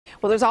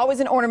Well, there's always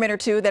an ornament or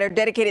two that are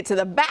dedicated to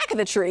the back of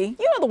the tree.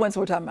 You know the ones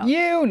we're talking about.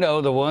 You know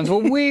the ones.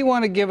 Well, we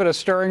want to give it a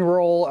starring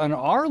role on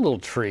our little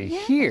tree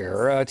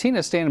here.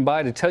 Tina's standing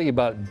by to tell you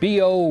about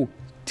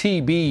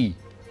BOTB,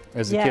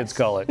 as the kids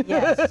call it.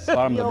 Yes,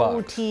 bottom of the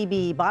box.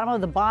 BOTB, bottom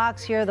of the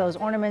box here, those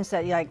ornaments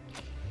that you like,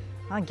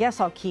 I guess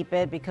I'll keep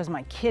it because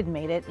my kid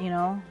made it, you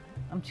know.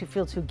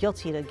 Feel too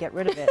guilty to get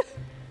rid of it.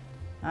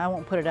 I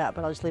won't put it up,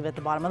 but I'll just leave it at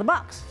the bottom of the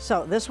box.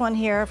 So this one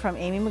here from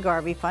Amy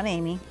McGarvey, Fun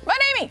Amy. Fun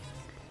Amy!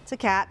 It's a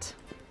cat.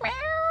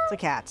 It's a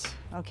cat.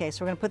 Okay,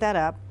 so we're gonna put that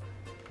up.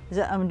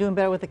 I'm doing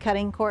better with the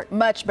cutting, Court?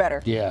 Much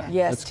better. Yeah,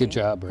 yes, that's a good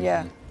job, Brittany.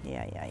 Yeah.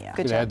 Yeah.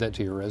 Good job. Add that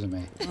to your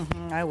resume.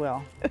 I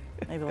will.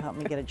 Maybe it'll help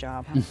me get a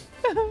job. Huh?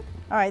 All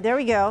right, there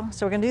we go.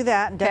 So we're gonna do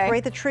that and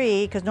decorate the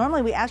tree, because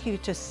normally we ask you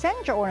to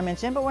send your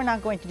ornaments in, but we're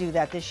not going to do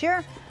that this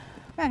year.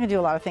 We're not gonna do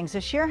a lot of things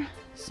this year.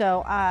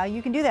 So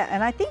you can do that.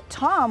 And I think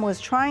Tom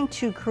was trying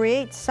to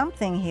create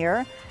something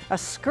here, a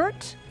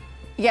skirt.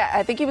 Yeah,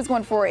 I think he was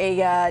going for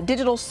a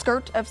digital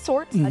skirt of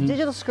sorts. A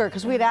digital skirt,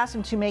 because we had asked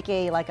him to make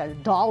like a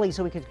dolly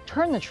so we could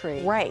turn the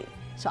tree. Right.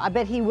 So I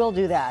bet he will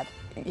do that.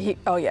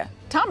 Oh yeah,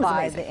 Tom is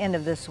by amazing. the end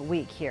of this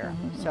week here.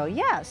 So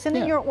yeah, send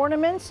in your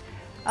ornaments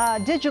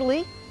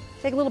digitally.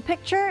 Take a little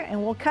picture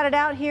and we'll cut it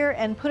out here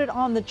and put it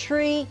on the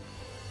tree.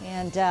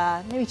 And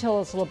maybe tell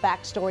us a little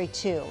backstory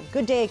too.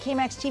 Good day at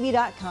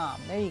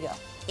KMaxTV.com. There you go.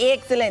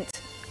 Excellent.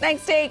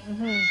 Thanks, Dave.